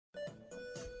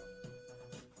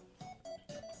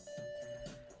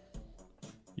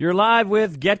You're live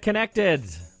with Get Connected.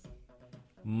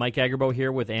 Mike Agerbo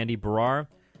here with Andy Barrar.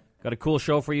 Got a cool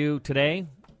show for you today.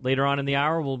 Later on in the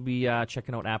hour, we'll be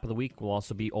checking out App of the Week. We'll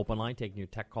also be open line, taking your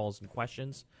tech calls and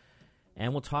questions.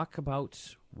 And we'll talk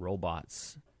about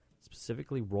robots,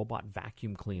 specifically robot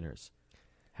vacuum cleaners.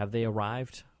 Have they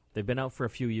arrived? They've been out for a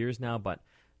few years now, but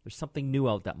there's something new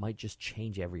out that might just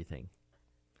change everything.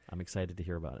 I'm excited to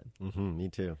hear about it. Me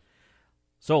too.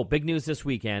 So, big news this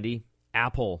week, Andy.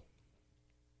 Apple,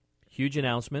 huge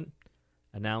announcement,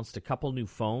 announced a couple new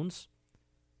phones,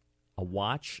 a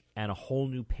watch, and a whole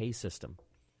new pay system.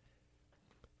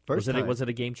 Was it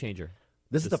a game changer?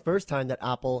 This is the first time that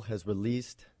Apple has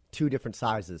released two different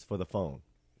sizes for the phone.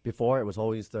 Before, it was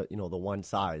always the one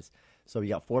size. So you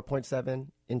got 4.7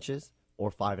 inches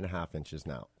or 5.5 inches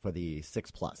now for the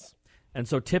 6 Plus. And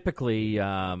so typically,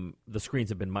 the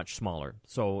screens have been much smaller.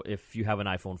 So if you have an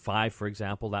iPhone 5, for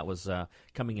example, that was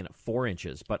coming in at 4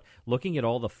 inches. But looking at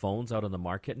all the phones out on the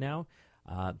market now,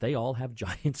 they all have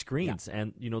giant screens. Yeah.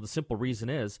 And, the simple reason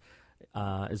is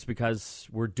because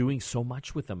we're doing so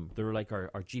much with them. They're like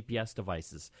our GPS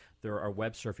devices. They're our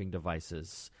web surfing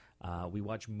devices. We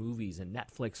watch movies and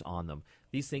Netflix on them.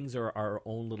 These things are our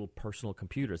own little personal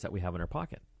computers that we have in our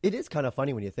pocket. It is kind of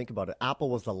funny when you think about it. Apple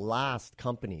was the last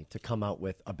company to come out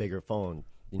with a bigger phone.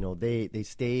 They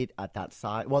stayed at that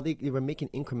size. Well, they were making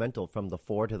incremental from the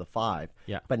 4 to the 5.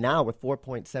 Yeah. But now with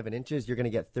 4.7 inches, you're going to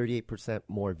get 38%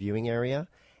 more viewing area.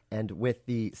 And with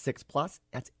the 6 Plus,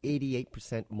 that's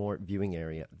 88% more viewing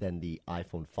area than the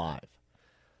iPhone 5.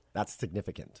 That's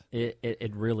significant.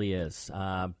 It really is.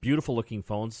 Beautiful looking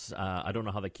phones. I don't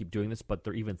know how they keep doing this, but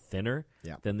they're even thinner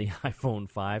than the iPhone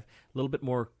 5. A little bit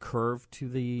more curve to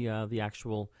the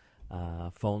actual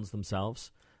phones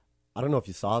themselves. I don't know if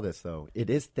you saw this, though. It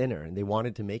is thinner, and they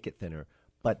wanted to make it thinner.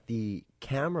 But the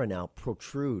camera now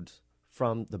protrudes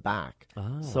from the back.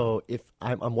 Oh. So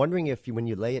I'm wondering if when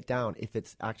you lay it down, if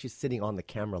it's actually sitting on the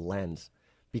camera lens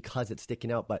because it's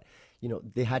sticking out. But,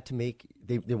 they had to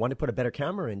they want to put a better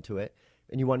camera into it,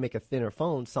 and you want to make a thinner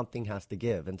phone, something has to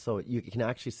give. And so you can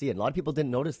actually see it. And a lot of people didn't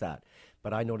notice that,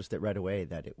 but I noticed it right away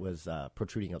that it was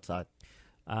protruding outside.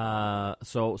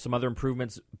 So some other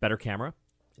improvements, better camera.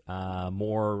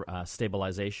 More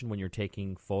stabilization when you're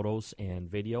taking photos and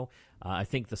video. I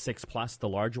think the 6 Plus, the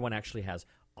larger one, actually has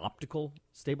optical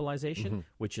stabilization,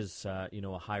 which is a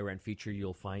higher end feature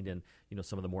you'll find in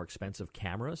some of the more expensive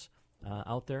cameras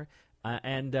out there,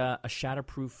 and a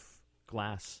shatterproof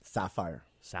glass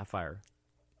Sapphire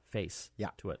face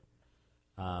to it.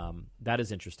 That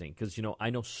is interesting because I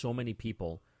know so many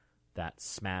people that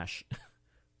smash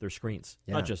their screens,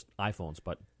 not just iPhones,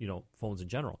 but phones in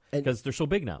general, because they're so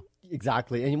big now.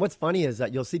 Exactly. And what's funny is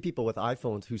that you'll see people with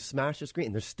iPhones who smash the screen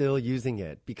and they're still using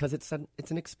it because it's an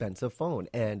expensive phone,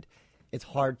 and it's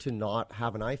hard to not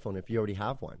have an iPhone if you already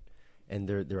have one. And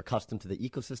they're accustomed to the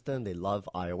ecosystem. They love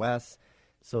iOS,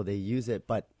 so they use it.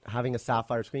 But having a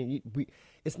Sapphire screen,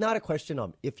 it's not a question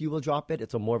of if you will drop it.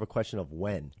 It's more of a question of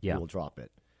when you will drop it.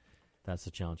 That's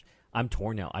the challenge. I'm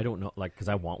torn now. I don't know, because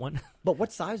I want one. But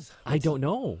what size? I don't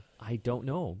know,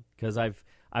 because I've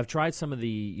tried some of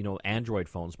the Android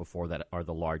phones before that are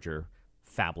the larger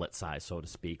phablet size, so to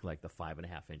speak, like the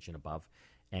 5.5 inch and above,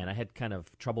 and I had kind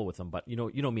of trouble with them. But you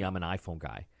know me, I'm an iPhone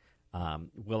guy.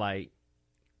 Will I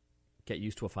get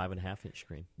used to a 5.5 inch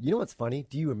screen? You know what's funny?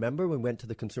 Do you remember when we went to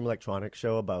the Consumer Electronics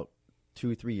Show about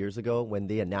 2-3 years ago when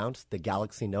they announced the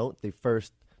Galaxy Note, the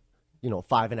first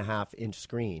 5.5 inch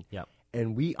screen? Yeah.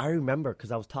 And I remember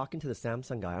because I was talking to the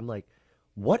Samsung guy. I'm like,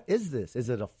 what is this? Is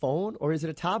it a phone or is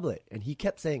it a tablet? And he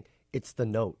kept saying, it's the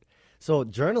Note. So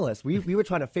journalists, we were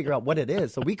trying to figure out what it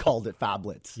is. So we called it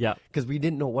phablets. Yeah. Because we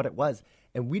didn't know what it was.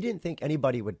 And we didn't think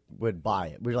anybody would buy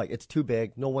it. We were like, it's too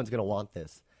big. No one's going to want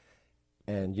this.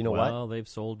 And you know what? Well, they've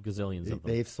sold gazillions of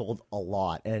them. They've sold a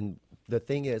lot. And the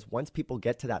thing is, once people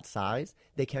get to that size,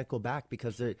 they can't go back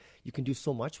because you can do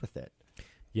so much with it.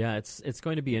 Yeah, it's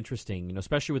going to be interesting,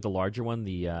 especially with the larger one,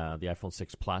 the iPhone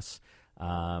 6 Plus.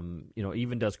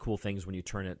 Even does cool things when you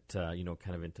turn it,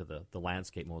 kind of into the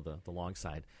landscape mode, the long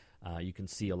side. You can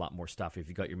see a lot more stuff. If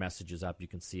you got your messages up, you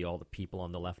can see all the people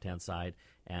on the left-hand side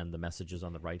and the messages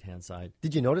on the right-hand side.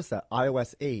 Did you notice that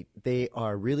iOS 8, they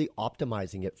are really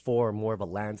optimizing it for more of a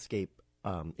landscape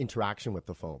interaction with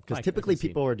the phone? Because typically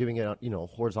people are doing it,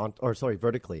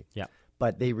 vertically. Yeah.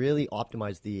 But they really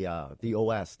optimized the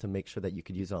OS to make sure that you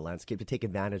could use it on landscape to take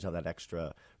advantage of that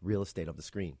extra real estate of the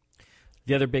screen.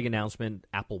 The other big announcement,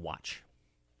 Apple Watch.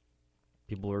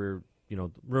 People were,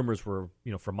 rumors were,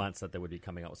 for months that they would be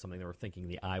coming out with something. They were thinking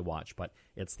the iWatch, but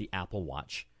it's the Apple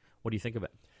Watch. What do you think of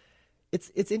it?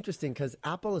 It's interesting because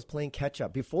Apple is playing catch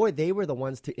up. Before, they were the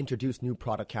ones to introduce new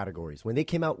product categories. When they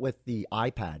came out with the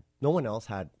iPad, no one else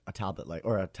had a tablet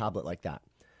like that.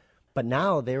 But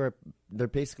now they're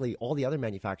basically, all the other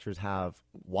manufacturers have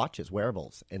watches,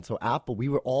 wearables. And so Apple, we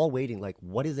were all waiting, like,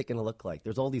 what is it going to look like?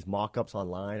 There's all these mock-ups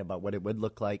online about what it would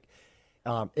look like.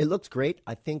 It looks great.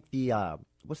 I think the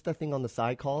what's the thing on the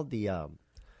side called? The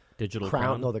Digital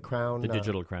crown? No, the crown. The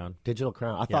digital crown. Digital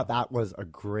crown. I thought that was a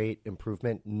great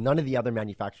improvement. None of the other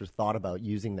manufacturers thought about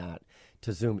using that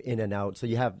to zoom in and out. So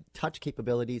you have touch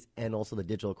capabilities and also the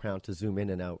digital crown to zoom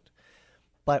in and out.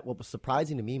 But what was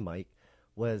surprising to me, Mike,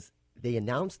 was they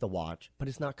announced the watch, but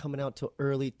it's not coming out till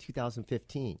early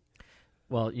 2015.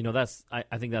 Well,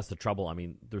 I think that's the trouble. I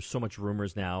mean, there's so much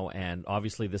rumors now, and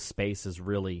obviously this space is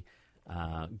really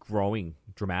growing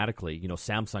dramatically.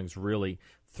 Samsung's really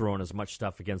throwing as much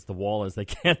stuff against the wall as they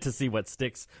can to see what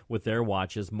sticks with their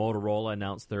watches. Motorola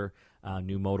announced their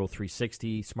new Moto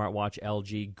 360 smartwatch.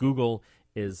 LG, Google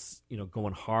is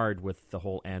going hard with the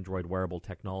whole Android wearable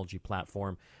technology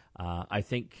platform. I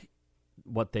think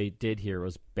what they did here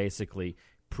was basically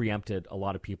preempted a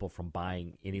lot of people from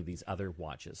buying any of these other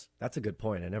watches. That's a good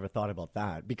point. I never thought about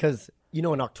that because, in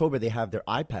October they have their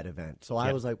iPad event. So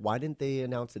I was like, why didn't they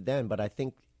announce it then? But I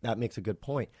think that makes a good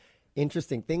point.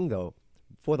 Interesting thing, though,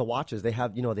 for the watches, they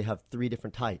have 3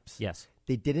 different types. Yes.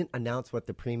 They didn't announce what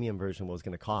the premium version was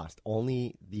going to cost.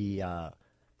 Only the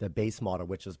base model,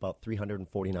 which is about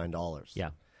 $349. Yeah.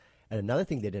 And another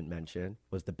thing they didn't mention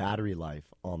was the battery life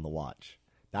on the watch.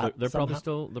 They're probably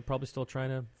still trying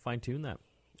to fine tune that.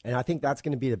 And I think that's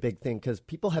going to be the big thing because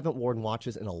people haven't worn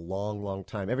watches in a long, long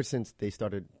time, ever since they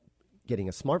started getting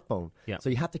a smartphone. Yeah.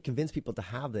 So you have to convince people to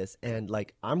have this. And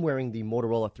like, I'm wearing the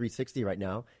Motorola 360 right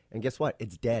now, and guess what?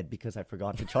 It's dead because I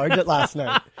forgot to charge it last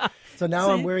night. So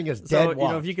now I'm wearing a dead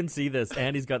watch. If you can see this,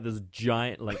 Andy's got this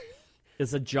giant,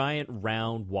 it's a giant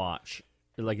round watch.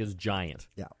 It's giant.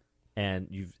 Yeah. And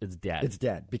it's dead. It's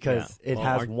dead because it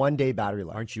has 1 day battery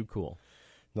life. Aren't you cool?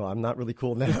 No, I'm not really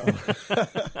cool now.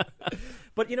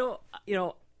 But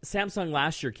Samsung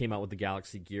last year came out with the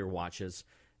Galaxy Gear watches,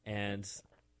 and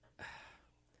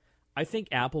I think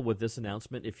Apple with this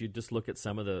announcement, if you just look at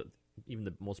some of even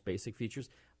the most basic features,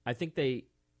 I think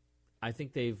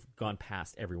they've gone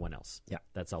past everyone else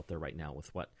that's out there right now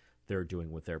with what they're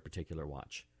doing with their particular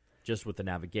watch. Just with the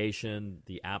navigation,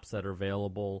 the apps that are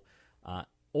available.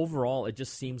 Overall, it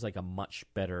just seems like a much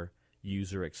better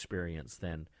user experience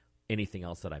than anything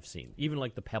else that I've seen. Even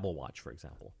like the Pebble Watch, for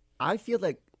example. I feel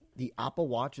like the Apple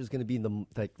Watch is going to be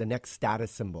the next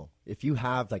status symbol. If you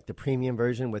have like the premium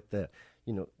version with the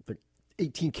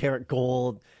 18 karat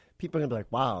gold, people are going to be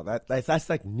like, wow, that's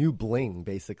like new bling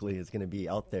basically is going to be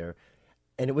out there.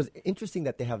 And it was interesting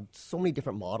that they have so many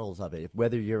different models of it.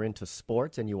 Whether you're into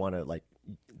sports and you want to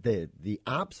the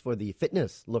apps for the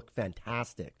fitness look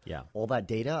fantastic. Yeah. All that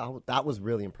data, that was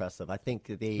really impressive. I think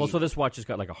so this watch has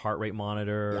got like a heart rate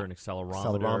monitor, an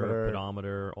accelerometer,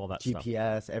 pedometer, all that stuff.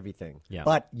 GPS, everything. Yeah.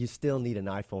 But you still need an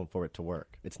iPhone for it to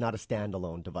work. It's not a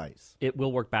standalone device. It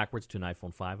will work backwards to an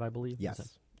iPhone 5, I believe. Yes.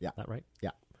 Is that right?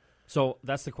 Yeah. So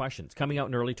that's the question. It's coming out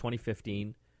in early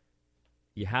 2015.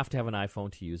 You have to have an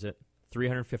iPhone to use it.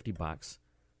 $350.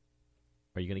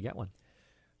 Are you going to get one?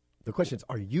 The question is,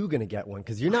 are you going to get one?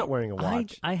 Because you're not wearing a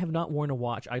watch. I have not worn a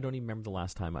watch. I don't even remember the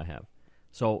last time I have.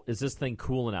 So is this thing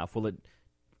cool enough? Will it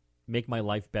make my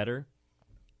life better?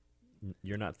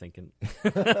 You're not thinking.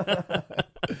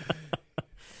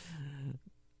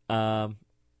 I'm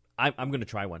going to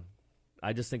try one.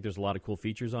 I just think there's a lot of cool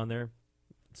features on there.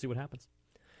 Let's see what happens.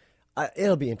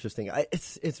 It'll be interesting.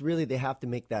 It's really, they have to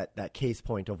make that case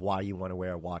point of why you want to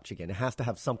wear a watch again. It has to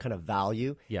have some kind of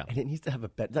value. Yeah. And it needs to have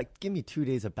give me 2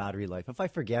 days of battery life. If I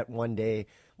forget one day,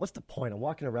 what's the point? I'm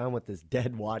walking around with this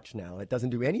dead watch now. It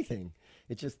doesn't do anything.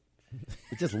 It just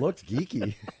looks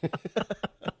geeky.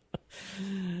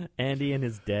 Andy and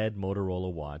his dead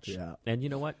Motorola watch. Yeah. And you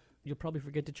know what? You'll probably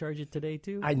forget to charge it today,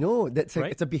 too. I know. It's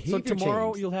a behavior So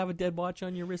tomorrow change. you'll have a dead watch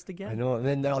on your wrist again? I know. And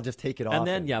then I'll just take it off. And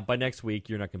then, by next week,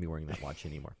 you're not going to be wearing that watch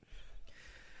anymore.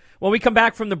 When we come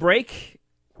back from the break,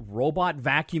 robot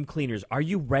vacuum cleaners. Are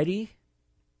you ready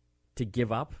to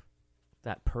give up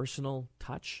that personal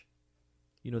touch?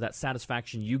 That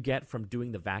satisfaction you get from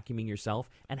doing the vacuuming yourself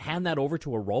and hand that over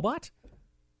to a robot?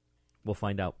 We'll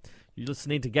find out. You're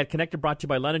listening to Get Connected, brought to you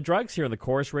by London Drugs here on the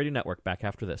Chorus Radio Network. Back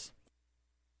after this.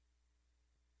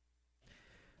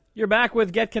 You're back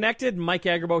with Get Connected. Mike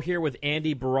Agerbo here with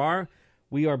Andy Barrar.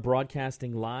 We are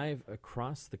broadcasting live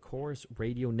across the Chorus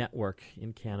Radio Network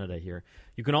in Canada here.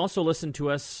 You can also listen to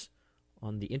us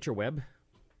on the interweb,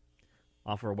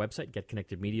 off our website,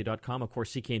 getconnectedmedia.com. Of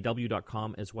course,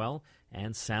 cknw.com as well,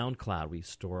 and SoundCloud. We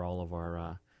store all of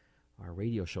our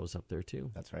radio shows up there,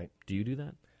 too. That's right. Do you do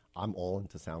that? I'm all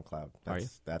into SoundCloud. Are you?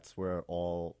 That's where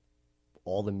all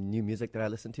the new music that I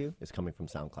listen to is coming from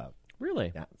SoundCloud.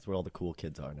 Really? Yeah, that's where all the cool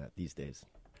kids are now these days.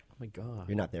 Oh, my God.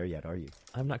 You're not there yet, are you?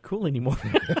 I'm not cool anymore.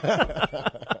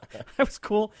 I was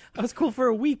cool for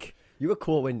a week. You were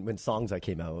cool when Songs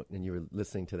came out and you were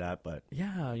listening to that, but...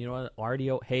 Yeah, you know what?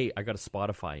 RDO. Hey, I got a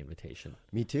Spotify invitation.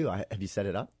 Me too. Have you set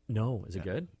it up? No. Is it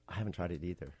good? I haven't tried it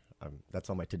either. That's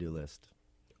on my to-do list.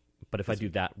 But if I do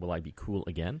that, will I be cool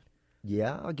again?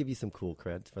 Yeah, I'll give you some cool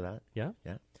creds for that. Yeah?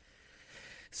 Yeah.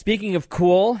 Speaking of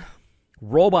cool,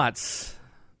 robots.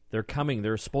 They're coming.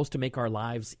 They're supposed to make our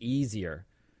lives easier.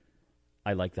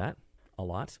 I like that a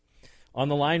lot. On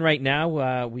the line right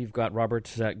now, we've got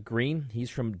Robert Green. He's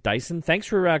from Dyson. Thanks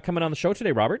for coming on the show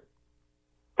today, Robert.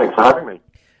 Thanks for having me.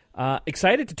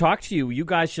 Excited to talk to you. You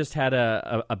guys just had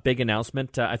a big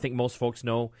announcement. I think most folks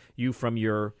know you from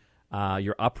your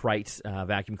upright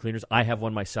vacuum cleaners. I have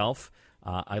one myself.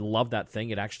 I love that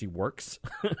thing. It actually works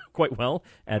quite well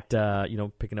at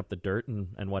picking up the dirt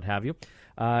and what have you.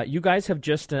 You guys have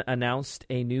just announced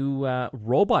a new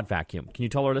robot vacuum. Can you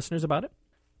tell our listeners about it?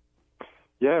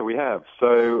 Yeah, we have.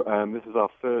 So this is our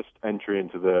first entry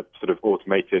into the sort of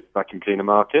automated vacuum cleaner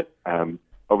market.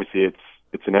 Obviously,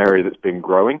 it's an area that's been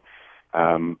growing,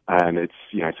 and it's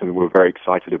something we're very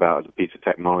excited about as a piece of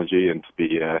technology and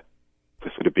to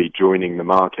sort of be joining the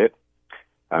market.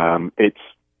 It's,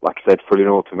 like I said, fully an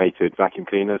automated vacuum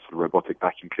cleaner, sort of robotic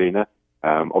vacuum cleaner.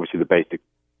 Obviously, the basic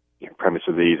premise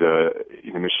of these are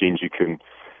machines you can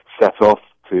set off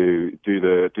to do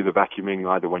the vacuuming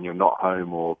either when you're not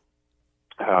home or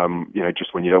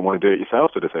just when you don't want to do it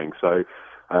yourself, sort of thing. So,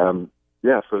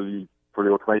 fully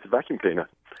automated vacuum cleaner.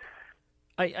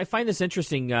 I find this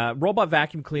interesting. Robot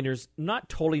vacuum cleaners, not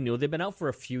totally new. They've been out for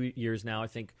a few years now. I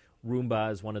think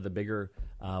Roomba is one of the bigger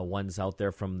ones out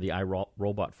there from the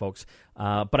iRobot folks.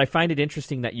 But I find it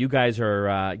interesting that you guys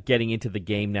are getting into the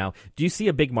game now. Do you see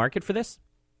a big market for this?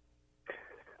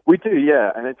 We do,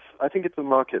 yeah, and I think it's a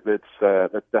market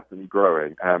that's definitely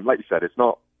growing. Like you said, it's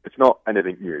not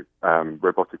anything new.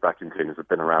 Robotic vacuum cleaners have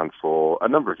been around for a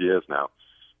number of years now,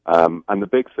 and the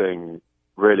big thing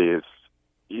really is,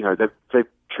 they've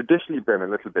traditionally been a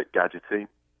little bit gadgety,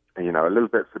 a little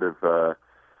bit sort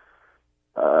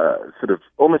of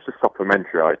almost a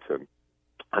supplementary item.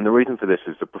 And the reason for this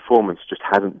is the performance just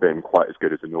hasn't been quite as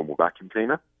good as a normal vacuum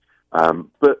cleaner,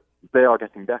 but they are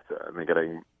getting better, and they're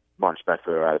getting much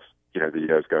better as the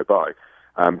years go by.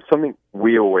 Something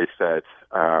we always said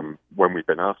when we've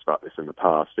been asked about this in the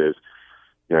past is,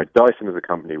 Dyson as a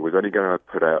company was only going to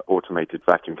put an automated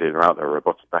vacuum cleaner out there, a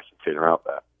robotic vacuum cleaner out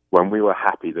there, when we were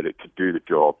happy that it could do the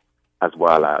job as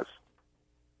well as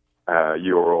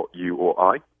you or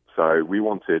I. So we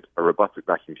wanted a robotic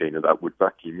vacuum cleaner that would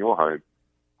vacuum your home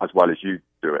as well as you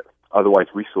do it. Otherwise,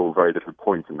 we saw very little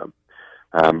point in them.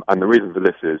 And the reason for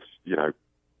this is,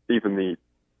 even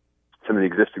some of the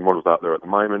existing models out there at the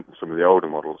moment, and some of the older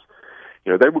models,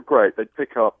 they were great. They'd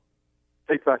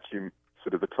vacuum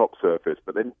sort of the top surface,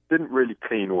 but they didn't really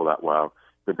clean all that well.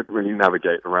 They didn't really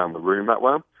navigate around the room that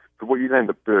well. So what you'd end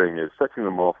up doing is setting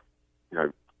them off,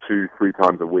 2-3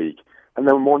 times a week. And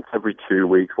then once every 2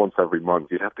 weeks, once every month,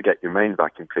 you'd have to get your main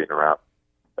vacuum cleaner out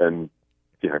and,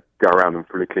 go around and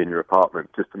fully clean your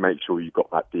apartment just to make sure you've got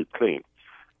that deep clean.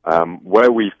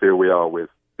 Where we feel we are with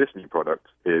this new product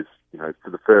is,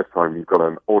 for the first time, you've got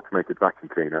an automated vacuum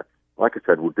cleaner. Like I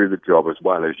said, will do the job as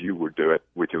well as you would do it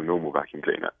with your normal vacuum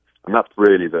cleaner. And that's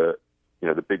really the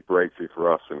big breakthrough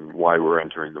for us and why we're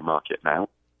entering the market now.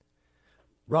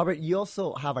 Robert, you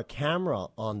also have a camera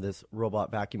on this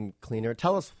robot vacuum cleaner.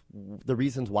 Tell us the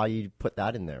reasons why you put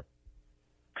that in there.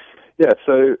 Yeah,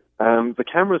 so the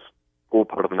camera's all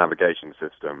part of the navigation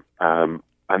system.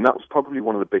 And that was probably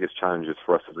one of the biggest challenges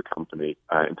for us as a company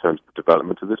in terms of the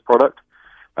development of this product.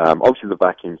 Obviously, the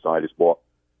vacuum side is what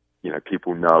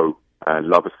people know and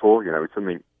love us for. It's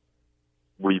something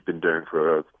we've been doing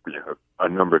for a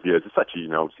number of years. It's actually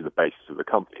obviously the basis of the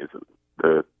company is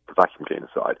the vacuum cleaner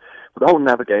side. But the whole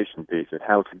navigation piece and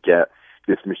how to get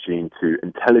this machine to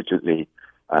intelligently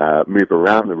move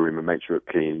around the room and make sure it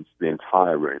cleans the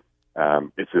entire room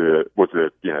was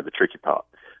the tricky part.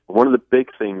 But one of the big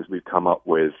things we've come up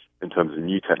with in terms of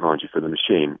new technology for the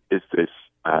machine is this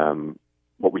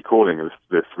what we're calling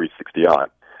the 360i,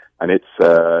 and it's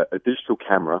a digital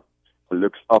camera that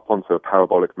looks up onto a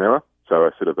parabolic mirror, so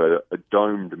a sort of a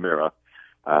domed mirror,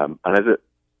 and as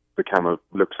the camera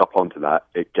looks up onto that,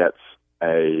 it gets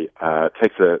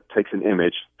takes an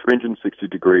image 360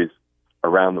 degrees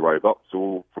around the robot,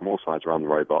 so from all sides around the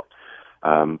robot,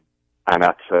 and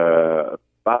at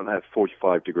about that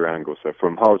 45-degree angle, so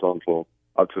from horizontal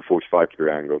up to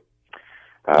 45-degree angle.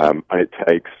 And it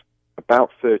takes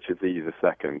about 30 of these a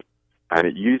second, and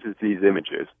it uses these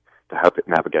images to help it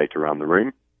navigate around the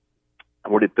room.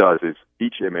 And what it does is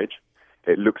each image,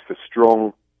 it looks for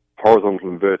strong horizontal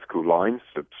and vertical lines,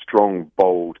 so strong,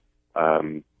 bold,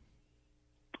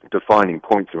 defining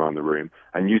points around the room,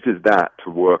 and uses that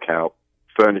to work out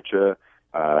furniture,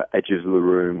 edges of the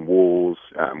room, walls,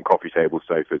 coffee tables,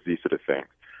 sofas, these sort of things.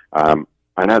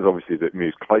 And as obviously as it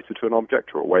moves closer to an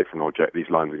object or away from an object, these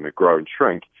lines are going to grow and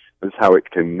shrink. That's how it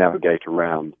can navigate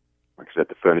around, like I said,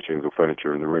 the furnishings or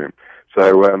furniture in the room.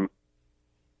 So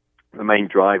the main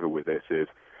driver with this is,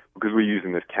 because we're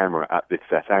using this camera at this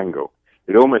set angle,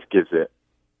 it almost gives it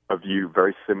a view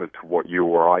very similar to what you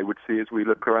or I would see as we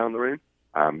look around the room.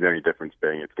 The only difference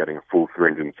being it's getting a full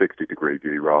 360-degree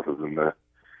view rather than the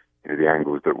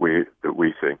angles that we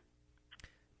see.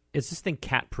 Is this thing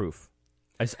cat-proof?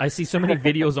 I see so many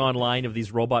videos online of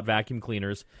these robot vacuum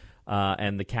cleaners,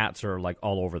 and the cats are like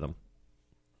all over them.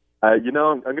 I'm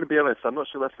going to be honest. I'm not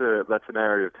sure that's an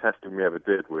area of testing we ever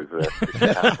did with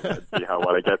see how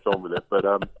well it gets on with it. But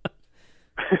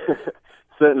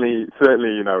certainly,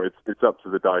 it's up to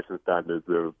the Dyson standards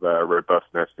of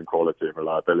robustness and quality and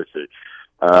reliability.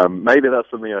 Maybe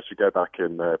that's something I should go back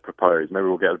and propose. Maybe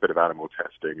we'll get a bit of animal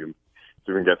testing and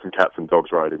so we can get some cats and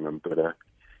dogs riding them. But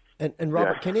and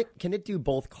Robert, can it do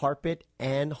both carpet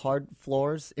and hard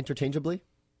floors interchangeably?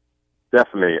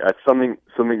 Definitely. Something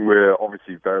we're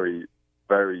obviously very,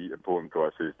 very important to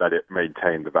us is that it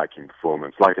maintain the vacuum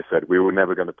performance. Like I said, we were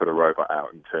never going to put a robot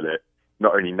out until it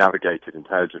not only navigated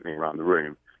intelligently around the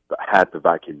room, but had the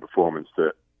vacuum performance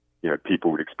that,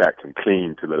 people would expect and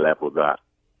clean to the level that,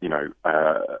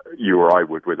 you or I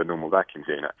would with a normal vacuum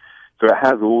cleaner. So it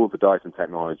has all the Dyson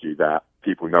technology that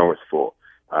people know us for.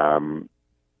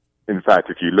 In fact,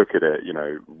 if you look at it,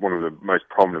 one of the most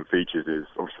prominent features is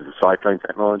obviously the cyclone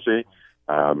technology,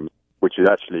 which is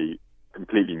actually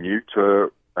completely new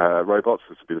to robots.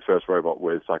 This will be the first robot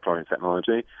with cyclone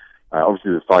technology.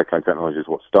 Obviously, the cyclone technology is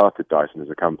what started Dyson as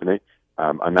a company,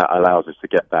 and that allows us to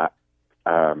get that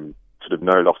sort of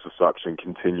no loss of suction,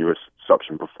 continuous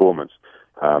suction performance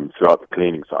throughout the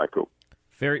cleaning cycle.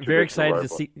 Very excited to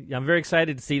see. I'm very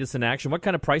excited to see this in action. What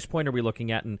kind of price point are we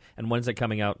looking at, and when's it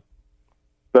coming out?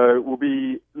 So we'll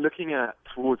be looking at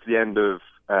towards the end of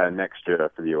next year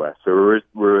for the US. So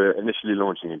we're initially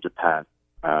launching in Japan,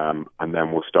 and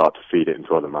then we'll start to feed it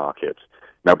into other markets.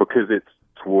 Now, because it's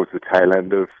towards the tail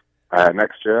end of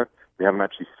next year, we haven't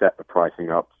actually set the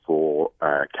pricing up for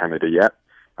Canada yet.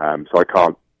 So I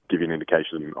can't give you an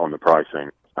indication on the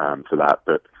pricing for that.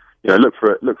 But look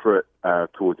for it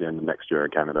towards the end of next year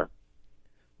in Canada.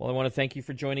 Well, I want to thank you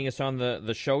for joining us on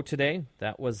the show today.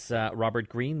 That was Robert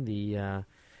Green, the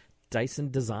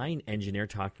Dyson design engineer,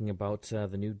 talking about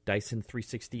the new Dyson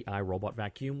 360i robot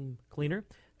vacuum cleaner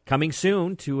coming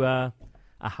soon to a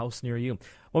house near you.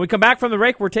 When we come back from the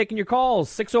break, we're taking your calls.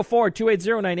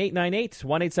 604-280-9898,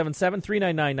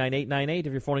 1-877-399-9898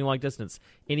 if you're phoning long distance.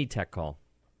 Any tech call.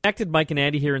 Connected, Mike and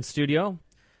Andy here in studio.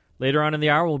 Later on in the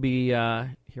hour, we'll be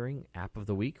hearing App of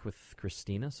the Week with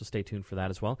Christina, so stay tuned for that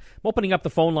as well. I'm opening up the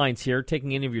phone lines here,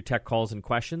 taking any of your tech calls and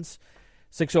questions.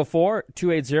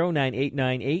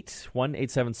 604-280-9898,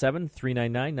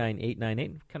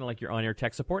 1-877-399-9898, kind of like your on-air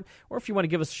tech support. Or if you want to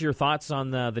give us your thoughts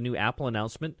on the new Apple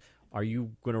announcement, are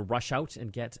you going to rush out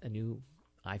and get a new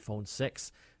iPhone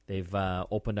 6? They've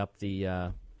opened up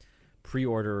the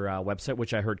pre-order website,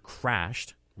 which I heard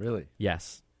crashed. Really?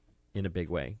 Yes, in a big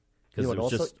way. Because it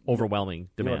was just overwhelming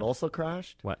demand. You know what also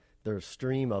crashed? What? The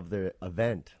stream of the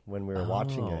event when we were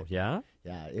watching it. Yeah?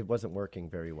 Yeah, it wasn't working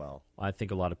very well. I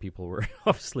think a lot of people were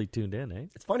obviously tuned in, eh?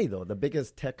 It's funny, though. The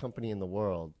biggest tech company in the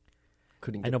world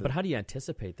couldn't get I know, but how do you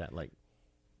anticipate that? Like,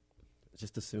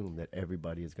 just assume that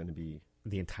everybody is going to be...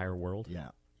 the entire world? Yeah.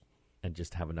 And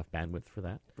just have enough bandwidth for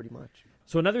that? Pretty much.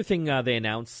 So another thing they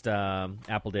announced,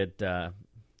 Apple did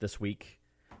this week,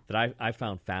 that I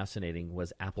found fascinating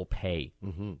was Apple Pay.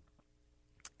 Mm-hmm.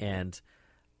 And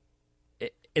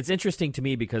it's interesting to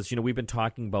me because, we've been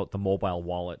talking about the mobile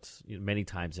wallet many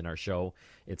times in our show.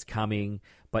 It's coming,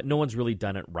 but no one's really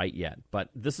done it right yet. But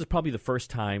this is probably the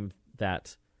first time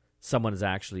that someone has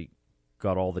actually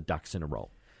got all the ducks in a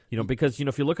row. Because,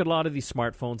 if you look at a lot of these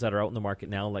smartphones that are out in the market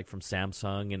now, like from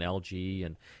Samsung and LG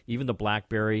and even the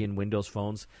BlackBerry and Windows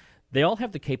phones, they all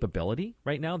have the capability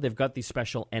right now. They've got these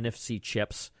special NFC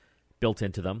chips built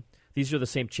into them. These are the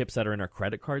same chips that are in our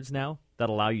credit cards now that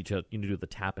allow you to do the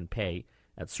tap and pay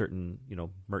at certain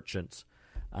merchants.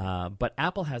 But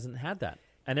Apple hasn't had that.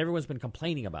 And everyone's been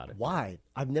complaining about it. Why?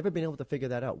 I've never been able to figure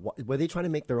that out. Were they trying to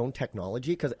make their own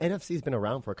technology? Because NFC's been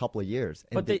around for a couple of years.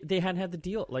 But they hadn't had the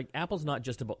deal. Like, Apple's not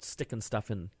just about sticking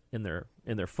stuff in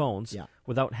their phones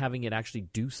without having it actually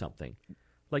do something.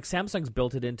 Like, Samsung's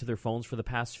built it into their phones for the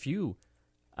past few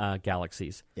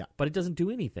Galaxies. Yeah. But it doesn't do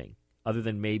anything other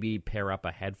than maybe pair up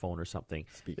a headphone or something.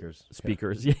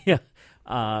 Speakers. Yeah.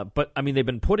 But, I mean, they've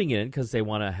been putting it in because they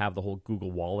want to have the whole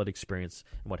Google Wallet experience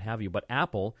and what have you. But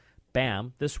Apple,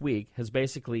 bam, this week has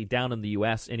basically, down in the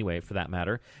U.S. anyway, for that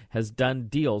matter, has done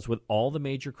deals with all the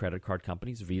major credit card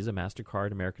companies, Visa,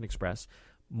 MasterCard, American Express,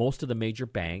 most of the major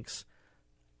banks,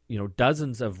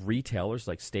 dozens of retailers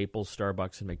like Staples,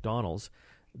 Starbucks, and McDonald's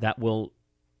that will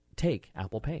take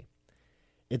Apple Pay.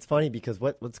 It's funny because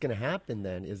what's going to happen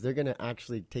then is they're going to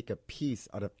actually take a piece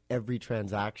out of every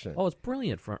transaction. Oh, it's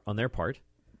brilliant on their part.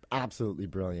 Absolutely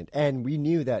brilliant. And we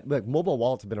knew that, look, mobile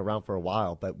wallets have been around for a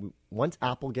while, but once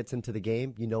Apple gets into the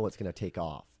game, it's going to take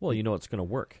off. Well, it's going to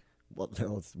work. Well,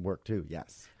 it's work too,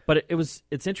 yes. But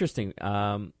it's interesting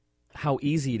how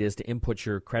easy it is to input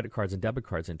your credit cards and debit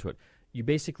cards into it. You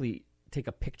basically take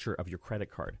a picture of your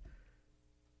credit card,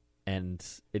 and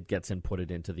it gets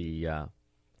inputted into the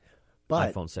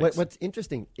But iPhone 6. What's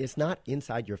interesting, it's not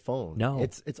inside your phone. No.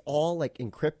 It's all like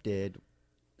encrypted.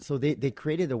 So they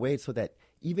created a way so that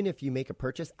even if you make a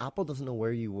purchase, Apple doesn't know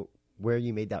where you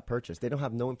made that purchase. They don't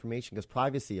have no information because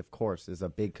privacy, of course, is a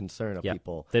big concern of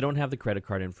people. They don't have the credit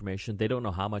card information. They don't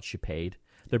know how much you paid.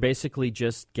 They're basically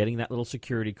just getting that little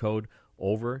security code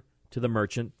over to the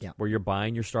merchant where you're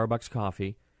buying your Starbucks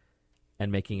coffee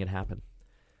and making it happen.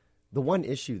 The one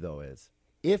issue, though, is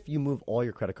if you move all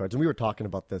your credit cards, and we were talking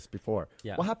about this before,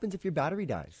 what happens if your battery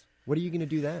dies? What are you going to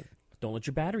do then? Don't let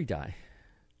your battery die.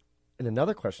 And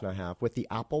another question I have with the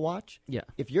Apple Watch,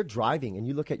 if you're driving and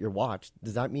you look at your watch,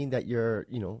 does that mean that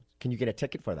can you get a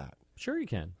ticket for that? Sure you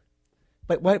can.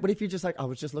 But what if you're just like, I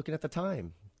was just looking at the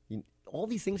time? All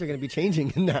these things are going to be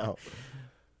changing now.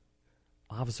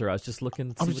 Officer, I was just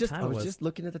looking to see what time it was. I was just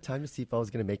looking at the time to see if I was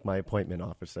going to make my appointment,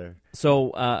 officer.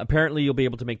 So apparently you'll be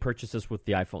able to make purchases with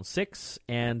the iPhone 6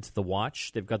 and the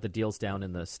watch. They've got the deals down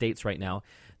in the States right now.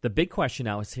 The big question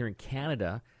now is here in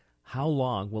Canada, how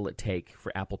long will it take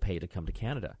for Apple Pay to come to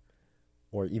Canada?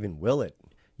 Or even will it?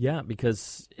 Yeah,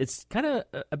 because it's kind of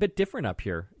a bit different up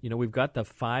here. We've got the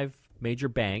 5 major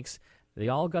banks. They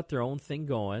all got their own thing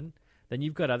going. Then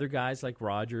you've got other guys like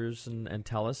Rogers and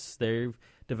TELUS. They're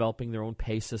developing their own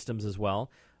pay systems as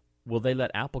well. Will they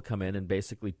let Apple come in and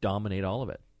basically dominate all of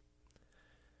it?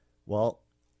 Well,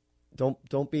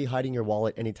 don't be hiding your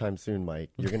wallet anytime soon, Mike.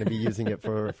 You're going to be using it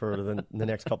for the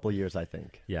next couple of years, I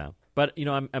think. Yeah, but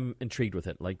I'm intrigued with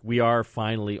it. Like, we are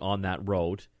finally on that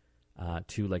road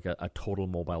to like a total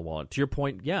mobile wallet. To your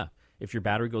point, if your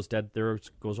battery goes dead, there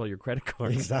goes all your credit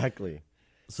cards. Exactly.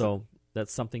 So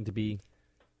that's something to be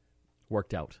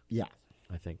worked out. Yeah,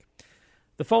 I think.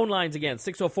 The phone lines again,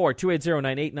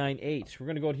 604-280-9898. We're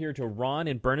going to go here to Ron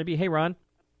in Burnaby. Hey, Ron.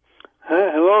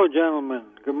 Hello, gentlemen.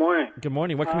 Good morning. Good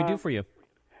morning. What can we do for you?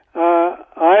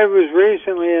 I was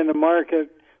recently in the market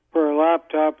for a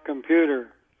laptop computer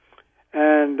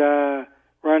and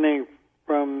running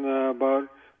from about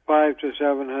 $500 to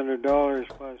 $700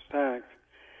 plus tax.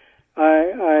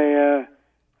 On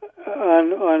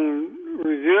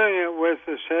reviewing it with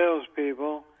the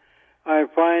salespeople, I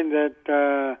find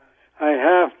that I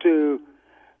have to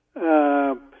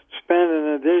spend an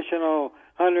additional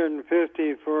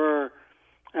 $150 for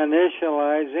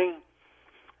initializing,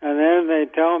 and then they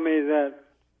tell me that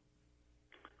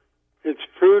it's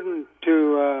prudent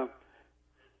to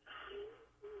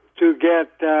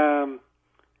get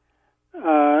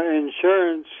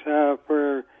insurance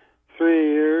for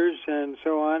 3 years and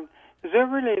so on. Is it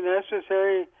really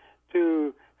necessary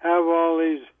to have all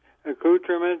these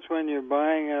accoutrements when you're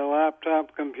buying a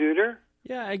laptop computer?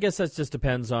 Yeah, I guess that just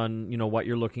depends on what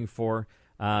you're looking for.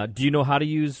 Do you know how to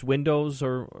use Windows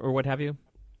or what have you?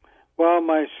 Well,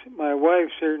 my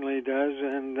wife certainly does,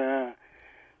 and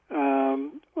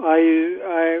I'm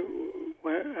a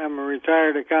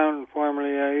retired accountant.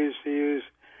 Formerly, I used to use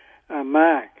a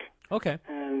Mac. Okay.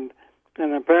 And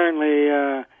apparently,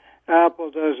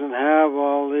 Apple doesn't have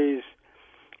all these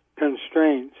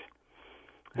constraints.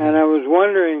 And I was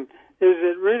wondering, is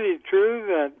it really true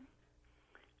that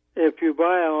if you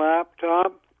buy a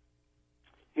laptop,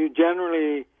 you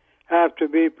generally have to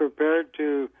be prepared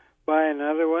to buy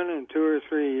another one in 2 or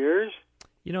 3 years?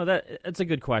 That's a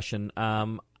good question.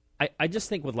 I just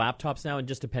think with laptops now, and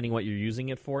just depending what you're using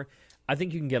it for, I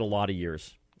think you can get a lot of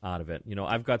years out of it.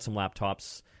 I've got some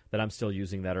laptops that I'm still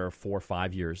using that are 4 or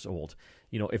 5 years old.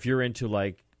 If you're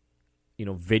into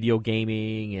video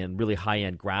gaming and really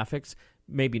high-end graphics,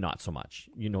 maybe not so much.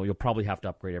 You'll probably have to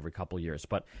upgrade every couple of years.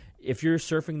 But if you're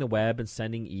surfing the web and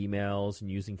sending emails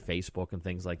and using Facebook and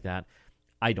things like that,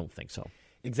 I don't think so.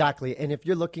 Exactly. And if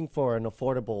you're looking for an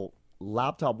affordable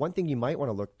laptop, one thing you might want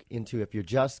to look into if you're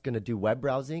just going to do web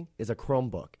browsing is a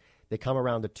Chromebook. They come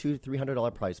around the $200 to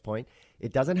 $300 price point.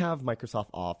 It doesn't have Microsoft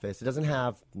Office. It doesn't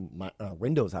have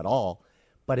Windows at all,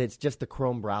 but it's just the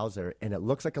Chrome browser, and it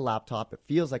looks like a laptop. It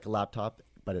feels like a laptop,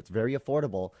 but it's very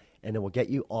affordable, and it will get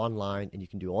you online, and you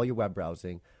can do all your web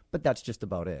browsing, but that's just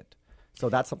about it. So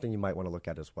that's something you might want to look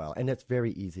at as well, and it's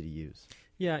very easy to use.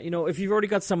 Yeah, if you've already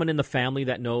got someone in the family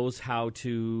that knows how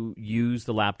to use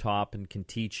the laptop and can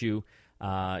teach you,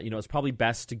 it's probably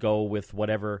best to go with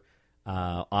whatever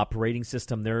operating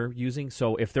system they're using.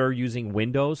 So if they're using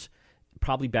Windows,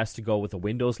 probably best to go with a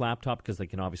Windows laptop because they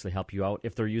can obviously help you out.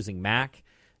 If they're using Mac,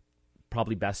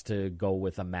 probably best to go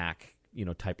with a Mac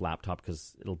type laptop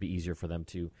because it'll be easier for them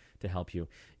to help you.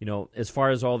 As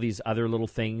far as all these other little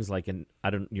things like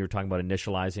you're talking about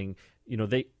initializing,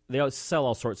 they sell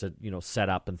all sorts of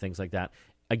setup and things like that.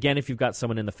 Again, if you've got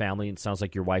someone in the family, and it sounds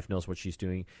like your wife knows what she's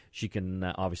doing, she can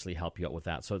obviously help you out with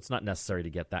that. So it's not necessary to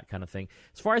get that kind of thing.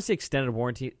 As far as the extended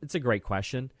warranty, it's a great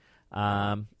question.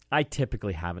 I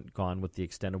typically haven't gone with the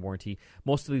extended warranty.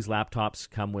 Most of these laptops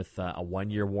come with a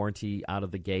 1-year warranty out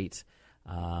of the gate.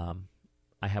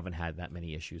 I haven't had that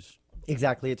many issues.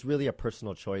 Exactly. It's really a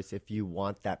personal choice if you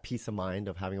want that peace of mind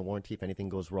of having a warranty if anything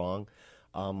goes wrong.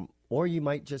 Or you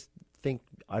might just think,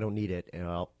 I don't need it,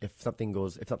 and if something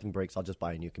breaks, I'll just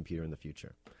buy a new computer in the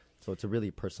future. So it's a really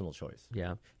personal choice.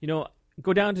 Yeah.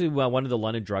 Go down to one of the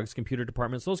London Drugs computer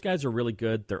departments. Those guys are really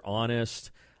good. They're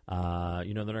honest. They're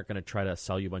not going to try to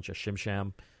sell you a bunch of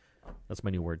shim-sham. That's my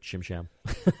new word, shim-sham.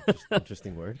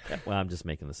 Interesting word. Well, I'm just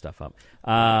making this stuff up.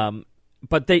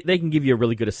 But they can give you a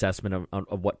really good assessment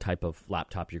of what type of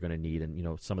laptop you're going to need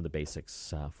and, some of the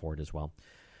basics for it as well.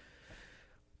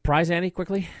 Prize, Andy,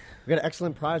 quickly? We got an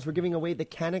excellent prize. We're giving away the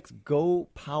Canucks Go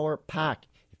Power Pack.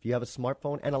 If you have a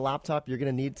smartphone and a laptop, you're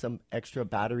going to need some extra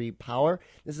battery power.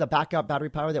 This is a backup battery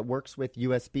power that works with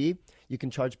USB. You can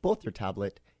charge both your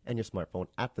tablet and your smartphone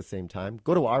at the same time.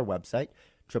 Go to our website,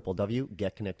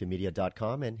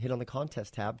 www.getconnectedmedia.com, and hit on the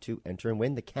contest tab to enter and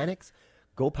win the Canucks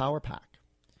Go Power Pack.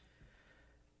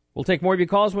 We'll take more of your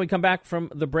calls when we come back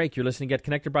from the break. You're listening to Get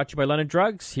Connected, brought to you by London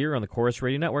Drugs, here on the Chorus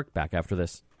Radio Network. Back after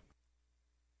this.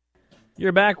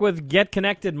 You're back with Get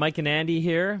Connected. Mike and Andy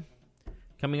here.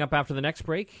 Coming up after the next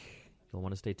break, you'll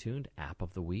want to stay tuned. App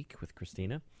of the Week with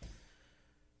Christina.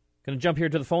 Going to jump here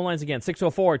to the phone lines again.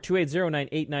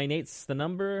 604-280-9898 is the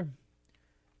number.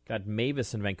 Got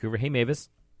Mavis in Vancouver. Hey, Mavis.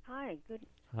 Hi, good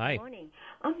Hi. morning.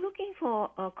 I'm looking for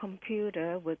a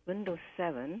computer with Windows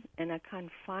 7, and I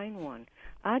can't find one.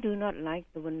 I do not like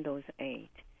the Windows 8,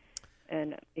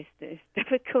 and it's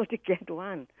difficult to get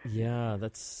one. Yeah,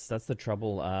 that's the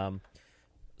trouble.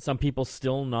 Some people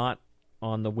still not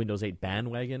on the Windows 8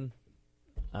 bandwagon.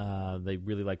 They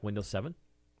really like Windows 7,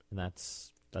 and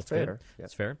that's fair. good. Yeah.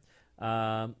 That's fair.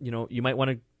 You might want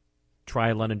to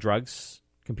try London Drugs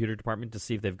computer department to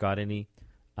see if they've got any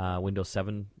Windows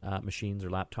 7 machines or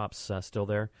laptops still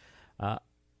there.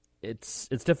 It's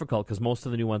difficult because most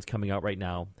of the new ones coming out right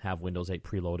now have Windows 8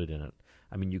 preloaded in it.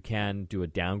 I mean, you can do a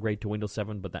downgrade to Windows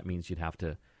 7, but that means you'd have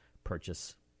to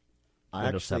purchase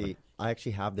Windows 7. I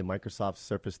actually have the Microsoft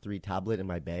Surface 3 tablet in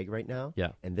my bag right now.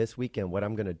 Yeah. And this weekend, what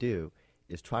I'm going to do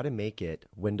is try to make it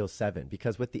Windows 7,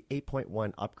 because with the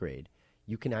 8.1 upgrade,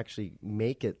 you can actually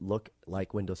make it look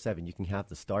like Windows 7. You can have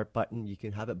the start button. You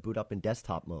can have it boot up in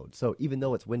desktop mode. So even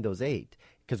though it's Windows 8,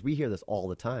 because we hear this all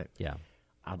the time, Yeah.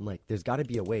 I'm like, there's got to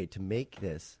be a way to make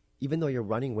this, even though you're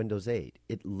running Windows 8,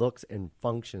 it looks and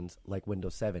functions like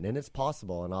Windows 7. And it's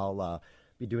possible, and I'll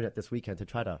be doing it this weekend to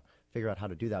try to figure out how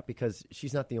to do that, because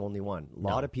she's not the only one. A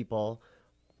lot of people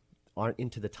aren't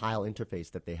into the tile interface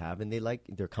that they have, and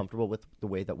they're comfortable with the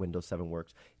way that Windows 7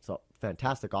 works. It's a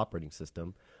fantastic operating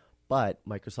system, but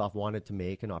Microsoft wanted to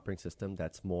make an operating system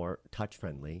that's more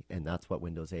touch-friendly, and that's what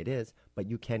Windows 8 is. But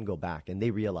you can go back, and they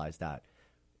realized that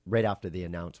right after they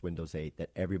announced Windows 8, that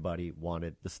everybody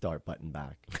wanted the start button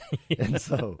back. And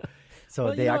so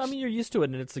Well, they actually... you're used to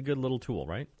it, and it's a good little tool,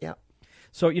 right? Yeah.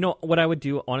 So, what I would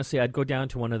do, honestly, I'd go down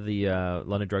to one of the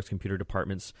London Drugs computer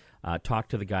departments, talk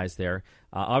to the guys there.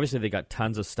 Obviously, they got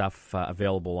tons of stuff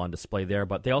available on display there,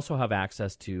 but they also have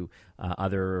access to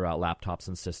other laptops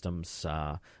and systems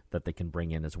that they can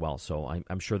bring in as well. So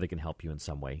I'm sure they can help you in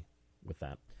some way with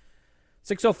that.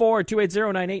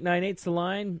 604-280-9898 is the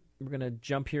line. We're going to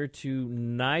jump here to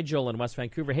Nigel in West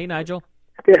Vancouver. Hey, Nigel.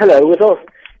 Yeah, hello. With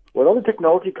all the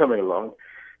technology coming along,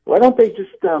 why don't they just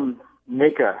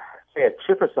make a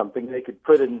chip or something they could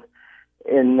put in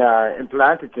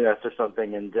implanted in us or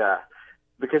something. And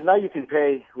because now you can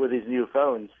pay with these new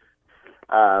phones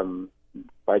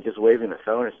by just waving a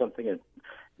phone or something and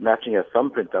matching a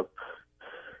thumbprint up.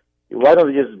 Why don't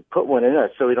we just put one in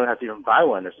us so we don't have to even buy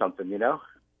one or something, you know?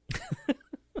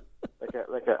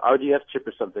 like a RDS chip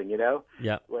or something, you know?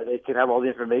 Yeah. Where they can have all the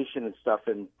information and stuff,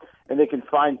 and they can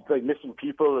find like missing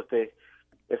people.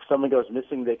 If someone goes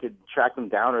missing, they could track them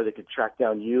down, or they could track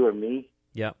down you or me.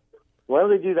 Yeah. Why don't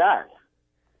they do that?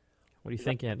 What do you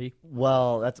think, Andy?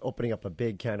 Well, that's opening up a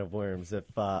big can of worms. If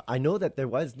I know that there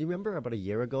was, do you remember about a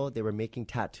year ago they were making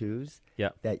tattoos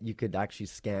that you could actually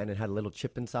scan and had a little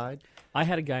chip inside? I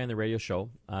had a guy on the radio show.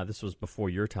 This was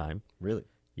before your time. Really?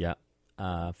 Yeah.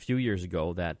 A few years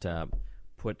ago that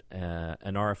put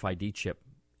an RFID chip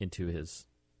into his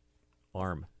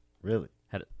arm. Really?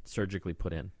 Had it surgically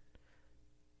put in.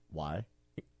 Why?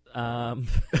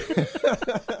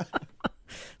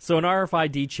 So an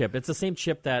RFID chip, it's the same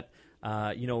chip that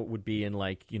would be in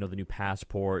like, the new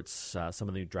passports, some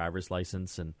of the new driver's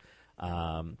license, and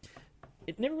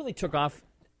it never really took off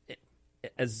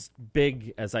as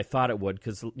big as I thought it would,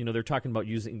 because they're talking about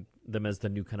using them as the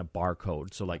new kind of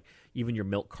barcode. So like even your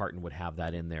milk carton would have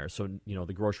that in there. So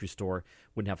the grocery store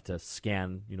wouldn't have to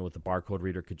scan with the barcode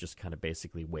reader, could just kind of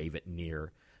basically wave it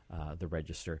near the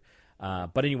register.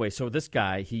 But anyway, so this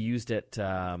guy, he used it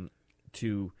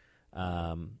to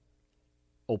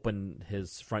open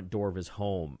his front door of his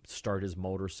home, start his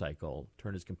motorcycle,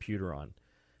 turn his computer on.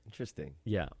 Interesting.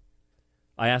 Yeah.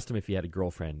 I asked him if he had a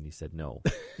girlfriend, and he said no.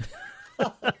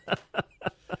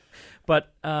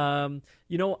 But, I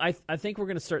think we're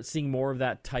going to start seeing more of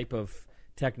that type of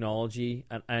technology.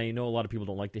 And I know a lot of people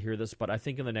don't like to hear this, but I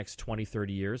think in the next 20,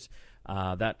 30 years,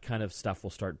 that kind of stuff will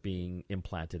start being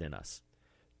implanted in us.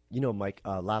 Mike,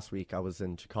 last week I was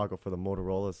in Chicago for the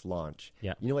Motorola's launch.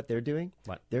 Yeah. You know what they're doing?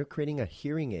 What? They're creating a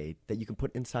hearing aid that you can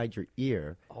put inside your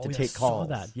ear to I take calls.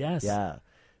 saw that. Yes. Yeah.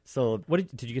 So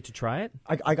What did you get to try it?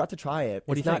 I got to try it.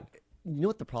 What do you think? You know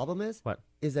what the problem is? What?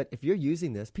 Is that if you're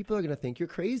using this, people are going to think you're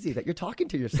crazy, that you're talking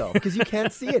to yourself because you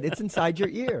can't see it. It's inside your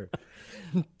ear.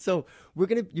 So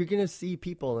you're gonna see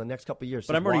people in the next couple of years.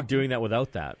 But I'm already doing that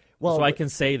without that. Well, so I can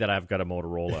say that I've got a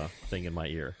Motorola thing in my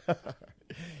ear.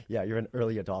 Yeah, you're an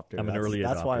early adopter. I'm an early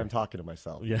adopter. That's why I'm talking to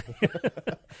myself. Yeah.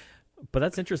 But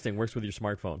that's interesting. Works with your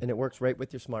smartphone. And it works right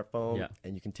with your smartphone. Yeah.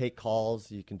 And you can take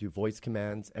calls. You can do voice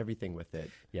commands, everything with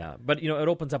it. Yeah. But, it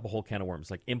opens up a whole can of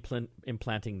worms, like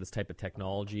implanting this type of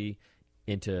technology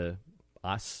into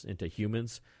us, into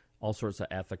humans, all sorts of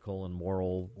ethical and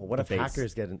moral Well, what if debates.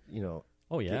 hackers get,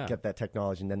 get that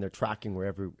technology, and then they're tracking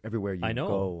everywhere you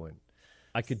go? And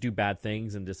I could do bad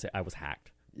things and just say I was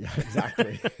hacked. Yeah,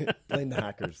 exactly. Blame the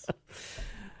hackers.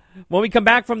 When we come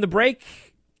back from the break,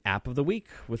 App of the Week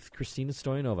with Christina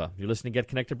Stoyanova. You're listening to Get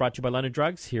Connected, brought to you by London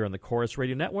Drugs, here on the Chorus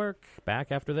Radio Network.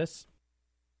 Back after this.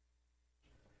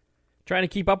 Trying to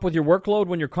keep up with your workload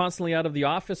when you're constantly out of the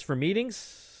office for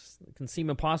meetings? It can seem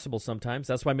impossible sometimes.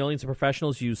 That's why millions of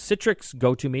professionals use Citrix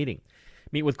GoToMeeting.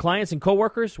 Meet with clients and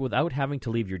coworkers without having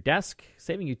to leave your desk,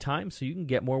 saving you time so you can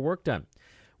get more work done.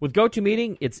 With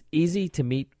GoToMeeting, it's easy to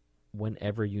meet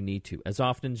whenever you need to, as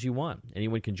often as you want.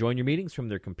 Anyone can join your meetings from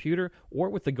their computer or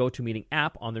with the GoToMeeting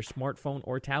app on their smartphone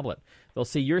or tablet. They'll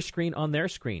see your screen on their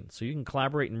screen, so you can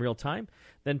collaborate in real time.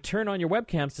 Then turn on your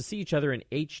webcams to see each other in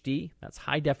HD. That's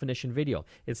high-definition video.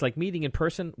 It's like meeting in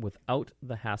person without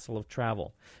the hassle of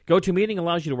travel. GoToMeeting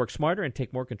allows you to work smarter and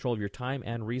take more control of your time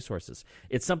and resources.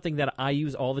 It's something that I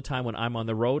use all the time when I'm on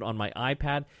the road on my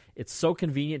iPad. It's so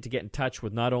convenient to get in touch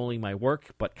with not only my work,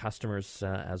 but customers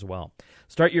as well.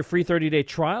 Start your free 30-day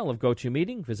trial of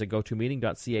GoToMeeting. Visit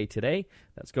gotomeeting.ca today.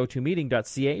 That's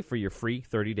gotomeeting.ca for your free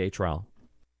 30-day trial.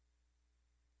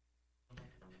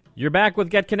 You're back with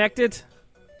Get Connected.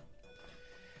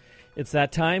 It's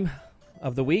that time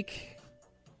of the week.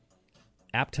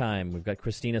 App time. We've got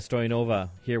Christina Stoyanova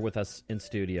here with us in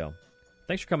studio.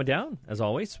 Thanks for coming down, as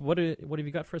always. What have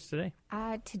you got for us today?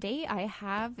 Today I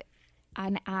have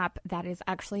an app that is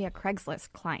actually a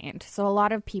Craigslist client. So a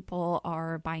lot of people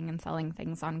are buying and selling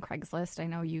things on Craigslist. I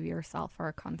know you yourself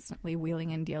are constantly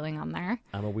wheeling and dealing on there.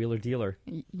 I'm a wheeler dealer.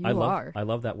 You are. I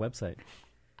love that website.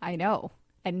 I know.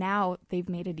 And now they've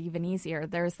made it even easier.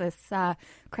 There's this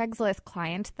Craigslist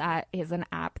client that is an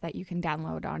app that you can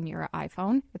download on your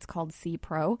iPhone. It's called C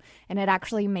Pro, and it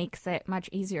actually makes it much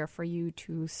easier for you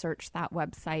to search that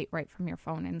website right from your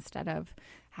phone instead of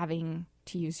having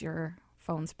to use your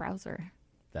phone's browser.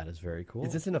 That is very cool.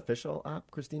 Is this an official app,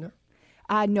 Christina?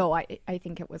 No, I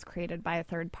think it was created by a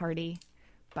third party.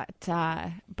 But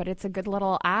it's a good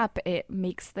little app. It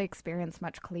makes the experience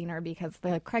much cleaner because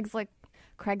the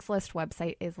Craigslist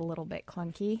website is a little bit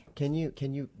clunky. Can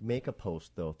you make a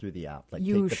post though through the app? Like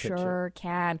You take the picture? sure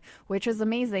can, which is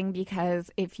amazing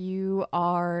because if you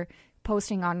are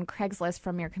posting on Craigslist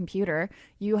from your computer,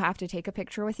 you have to take a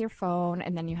picture with your phone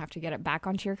and then you have to get it back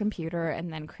onto your computer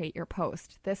and then create your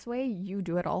post. This way, you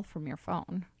do it all from your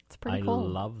phone. It's pretty cool. I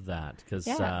love that because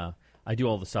Yeah. I do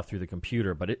all the stuff through the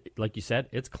computer, but like you said,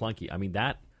 it's clunky. I mean,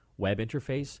 that web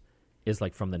interface is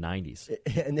like from the 90s.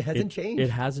 And it hasn't changed. It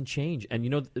hasn't changed. And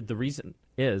you know, the reason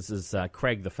is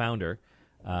Craig, the founder,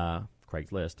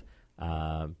 Craigslist,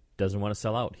 doesn't want to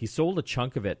sell out. He sold a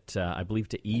chunk of it, I believe,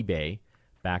 to eBay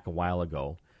back a while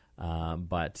ago.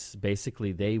 But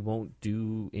basically, they won't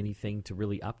do anything to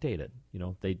really update it. You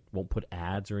know, they won't put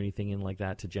ads or anything in like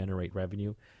that to generate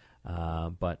revenue.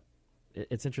 But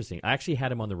it's interesting. I actually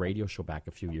had him on the radio show back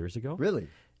a few years ago. Really?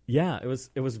 Yeah, it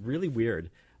was really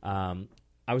weird.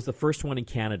 I was the first one in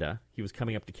Canada. He was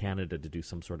coming up to Canada to do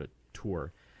some sort of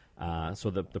tour. So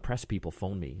the press people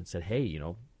phoned me and said, "Hey, you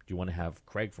know, do you want to have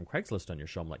Craig from Craigslist on your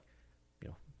show?" I'm like, you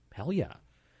know, hell yeah.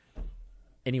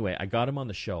 Anyway, I got him on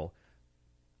the show.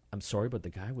 I'm sorry, but the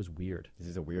guy was weird. This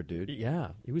is a weird dude. Yeah,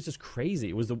 he was just crazy.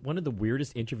 It was one of the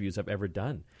weirdest interviews I've ever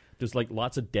done. There's like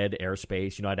lots of dead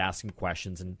airspace. You know, I'd ask him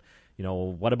questions and, you know,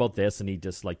 what about this? And he'd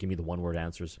just like give me the one-word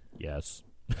answers. Yes.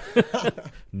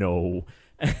 No.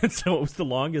 And so it was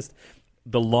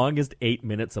the longest 8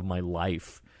 minutes of my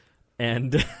life.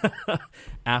 And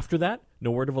after that,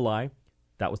 no word of a lie,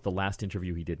 that was the last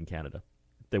interview he did in Canada.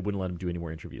 They wouldn't let him do any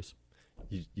more interviews.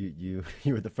 You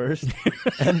were the first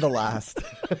and the last.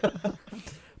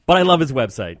 But I love his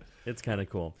website. It's kind of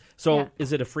cool. So Yeah.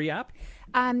 is it a free app?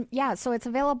 Yeah, so it's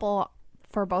available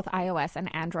for both iOS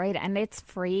and Android, and it's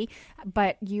free,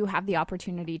 but you have the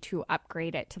opportunity to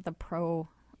upgrade it to the Pro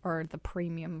or the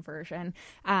premium version.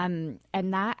 And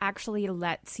that actually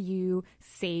lets you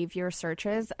save your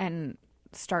searches and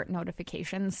start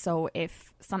notifications. So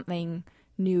if something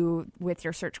new with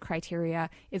your search criteria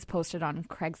is posted on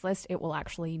Craigslist, it will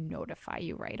actually notify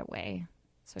you right away.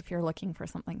 So if you're looking for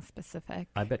something specific.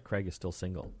 I bet Craig is still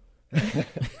single.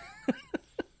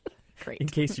 Great. In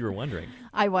case you were wondering.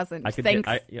 I wasn't. I could Thanks.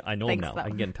 I know him Thanks, now. though. I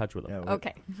can get in touch with him. Yeah,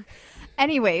 Okay.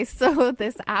 Anyway, so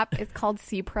this app is called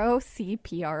CPRO,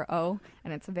 CPRO,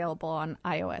 and it's available on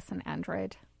iOS and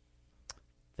Android.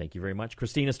 Thank you very much.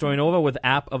 Christina Stoyanova with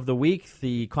App of the Week.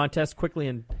 The contest quickly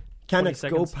in 20 Canucks Go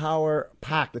seconds. Power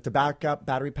Pack. It's a backup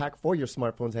battery pack for your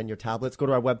smartphones and your tablets. Go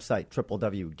to our website,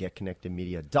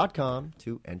 www.getconnectedmedia.com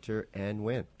to enter and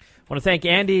win. I want to thank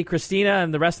Andy, Christina,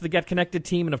 and the rest of the Get Connected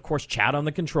team, and, of course, Chad on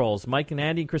the controls. Mike and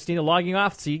Andy and Christina logging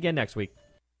off. See you again next week.